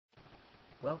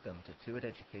Welcome to Two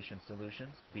Education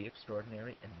Solutions Be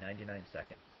Extraordinary in 99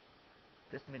 Seconds.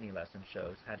 This mini lesson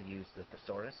shows how to use the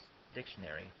Thesaurus,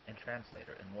 Dictionary, and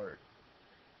Translator in Word.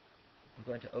 I'm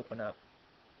going to open up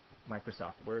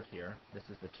Microsoft Word here. This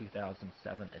is the 2007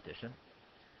 edition.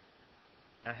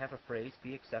 I have a phrase,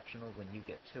 be exceptional when you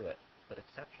get to it, but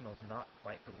exceptional is not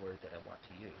quite the word that I want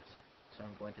to use. So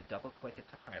I'm going to double click it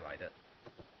to highlight it,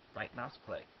 right mouse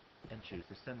click, and choose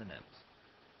the synonyms.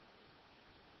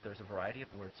 There's a variety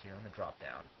of words here on the drop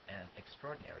down, and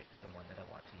extraordinary is the one that I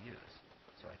want to use.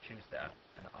 So I choose that,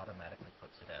 and it automatically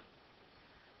puts it in.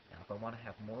 Now if I want to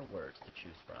have more words to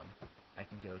choose from, I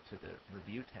can go to the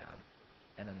Review tab,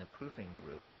 and in the Proofing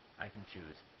group, I can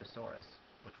choose Thesaurus,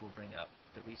 which will bring up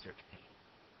the research pane.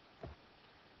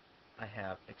 I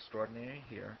have extraordinary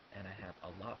here, and I have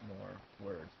a lot more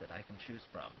words that I can choose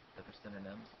from that are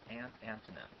synonyms and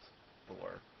antonyms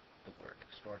for the word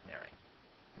extraordinary.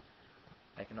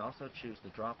 I can also choose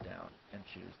the drop-down and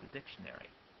choose the dictionary,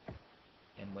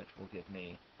 in which will give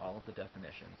me all of the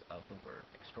definitions of the word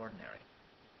extraordinary.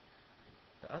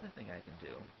 The other thing I can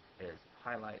do is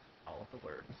highlight all of the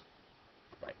words,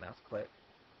 right mouse click,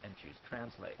 and choose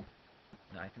Translate.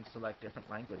 Now I can select different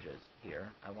languages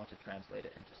here. I want to translate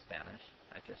it into Spanish.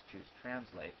 I just choose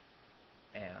Translate,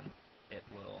 and it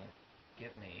will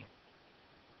give me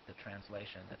the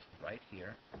translation that's right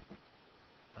here.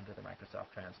 Under the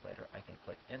Microsoft Translator, I can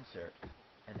click Insert,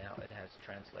 and now it has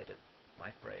translated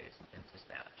my phrase into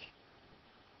Spanish.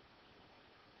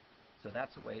 So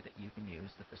that's a way that you can use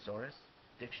the Thesaurus,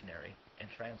 Dictionary, and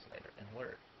Translator in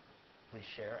Word. Please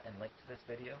share and link to this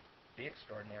video, be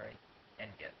extraordinary,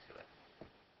 and get to it.